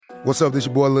What's up, this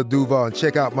your boy Lil Duval, and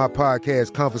check out my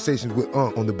podcast, Conversations with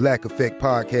Unc, on the Black Effect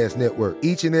Podcast Network.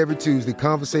 Each and every Tuesday,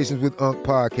 Conversations with Unc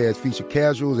podcast feature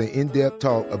casuals and in-depth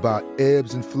talk about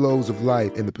ebbs and flows of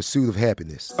life and the pursuit of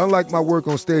happiness. Unlike my work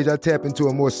on stage, I tap into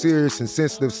a more serious and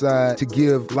sensitive side to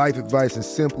give life advice and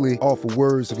simply offer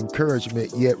words of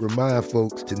encouragement, yet remind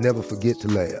folks to never forget to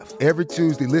laugh. Every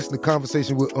Tuesday, listen to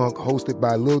Conversations with Unc, hosted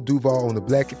by Lil Duval on the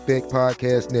Black Effect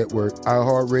Podcast Network,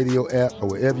 iHeartRadio app, or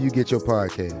wherever you get your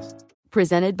podcasts.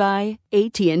 Presented by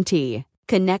AT&T.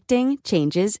 Connecting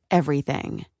changes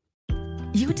everything.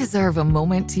 You deserve a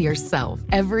moment to yourself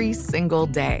every single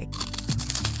day.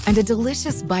 And a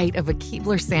delicious bite of a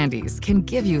Keebler Sandies can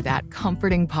give you that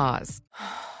comforting pause.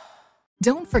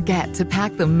 Don't forget to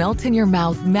pack the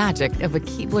melt-in-your-mouth magic of a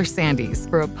Keebler Sandies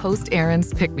for a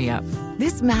post-errands pick-me-up.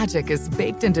 This magic is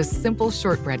baked into simple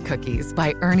shortbread cookies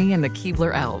by Ernie and the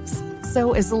Keebler Elves.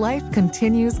 So as life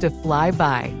continues to fly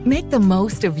by, make the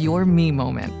most of your me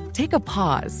moment. Take a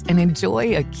pause and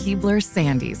enjoy a Keebler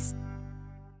Sandies.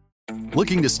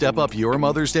 Looking to step up your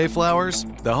Mother's Day flowers?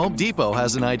 The Home Depot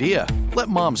has an idea. Let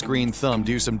Mom's green thumb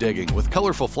do some digging with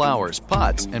colorful flowers,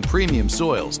 pots, and premium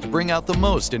soils to bring out the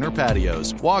most in her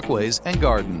patios, walkways, and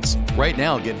gardens. Right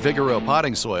now, get Vigoro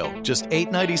potting soil, just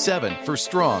 $8.97 for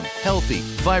strong, healthy,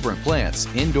 vibrant plants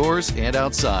indoors and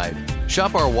outside.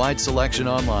 Shop our wide selection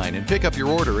online and pick up your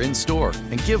order in-store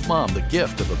and give Mom the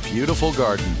gift of a beautiful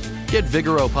garden. Get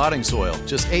Vigoro potting soil,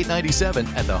 just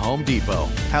 $8.97 at the Home Depot.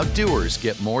 How doers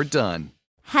get more done.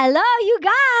 Hello, you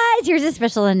guys. Here's a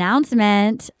special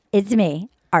announcement. It's me,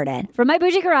 Arden, from my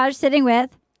bougie garage, sitting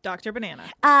with Dr. Banana.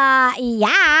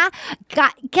 Yeah.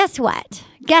 Guess what?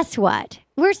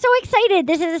 We're so excited.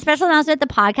 This is a special announcement. The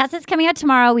podcast is coming out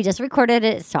tomorrow. We just recorded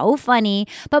it. It's so funny.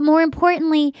 But more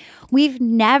importantly, we've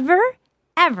never,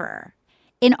 ever,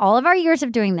 in all of our years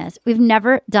of doing this, we've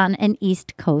never done an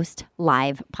East Coast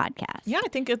live podcast. Yeah, I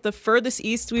think the furthest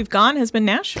east we've gone has been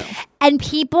Nashville. And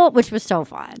people, which was so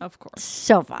fun. Of course.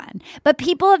 So fun. But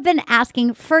people have been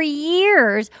asking for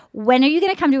years, when are you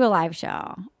going to come to a live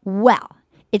show? Well,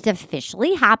 it's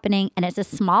officially happening, and it's a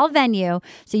small venue,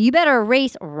 so you better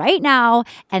race right now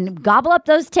and gobble up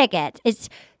those tickets. It's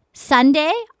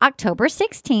Sunday, October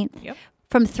 16th. Yep.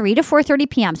 From 3 to 4:30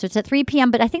 p.m. So it's at 3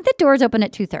 p.m., but I think the doors open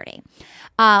at 2:30.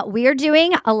 We are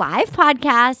doing a live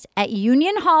podcast at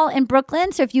Union Hall in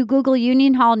Brooklyn. So if you Google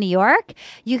Union Hall, New York,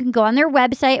 you can go on their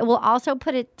website. We'll also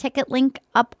put a ticket link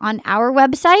up on our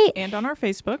website. And on our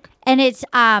Facebook. And it's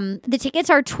the tickets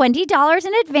are $20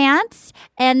 in advance.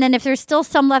 And then if there's still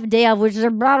some left day of, which there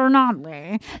better not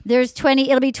be,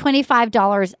 it'll be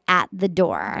 $25 at the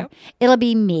door. Yep. It'll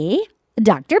be me,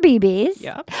 Dr. BB's,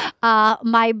 Yep.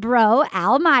 my bro,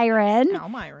 Al Myron,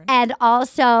 and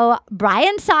also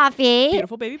Brian Safi.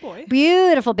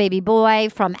 Beautiful baby boy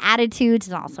from Attitudes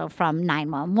and also from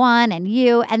 911 and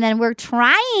you. And then we're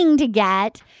trying to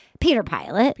get Peter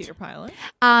Pilot.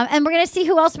 And we're going to see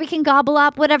who else we can gobble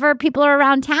up, whatever people are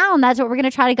around town. That's what we're going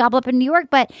to try to gobble up in New York.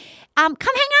 But come hang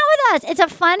out with us. It's a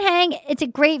fun hang. It's a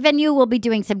great venue. We'll be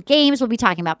doing some games. We'll be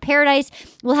talking about Paradise.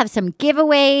 We'll have some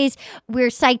giveaways. We're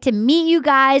psyched to meet you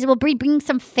guys. We'll bring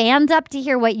some fans up to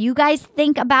hear what you guys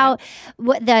think about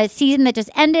what the season that just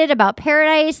ended, about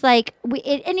Paradise. We're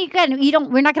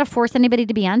not going to force anybody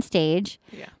to be on stage.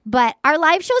 Yeah. But our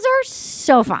live shows are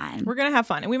so fun. We're going to have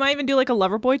fun. And we might even do like a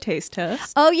Loverboy taste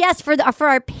test. Oh, yes. For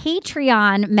our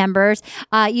Patreon members,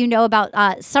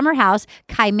 about Summer House.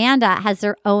 Kaimanda has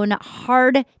their own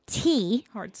hard tea.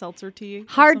 Hard seltzer tea.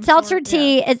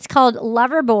 Yeah. It's called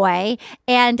Loverboy.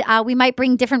 And we might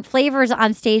bring different flavors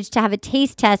on stage to have a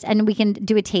taste test. And we can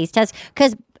do a taste test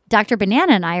because Dr.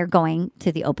 Banana and I are going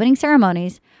to the opening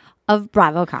ceremonies of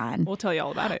BravoCon. We'll tell you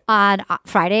all about it. On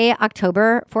Friday,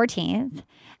 October 14th.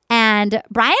 And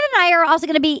Brian and I are also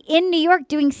going to be in New York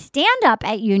doing stand-up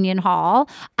at Union Hall.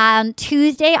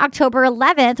 Tuesday, October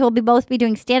 11th, we'll both be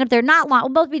doing stand-up. They're not long.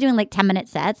 We'll both be doing like 10-minute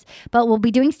sets. But we'll be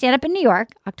doing stand-up in New York,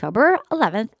 October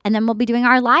 11th. And then we'll be doing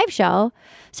our live show.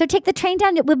 So take the train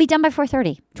down. We'll be done by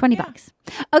 4:30. $20.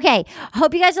 Okay.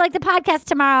 Hope you guys like the podcast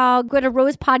tomorrow. Go to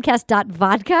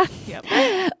rosepodcast.vodka.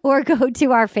 Yep. Or go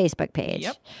to our Facebook page.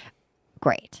 Yep.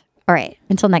 Great. All right.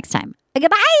 Until next time.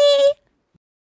 Goodbye.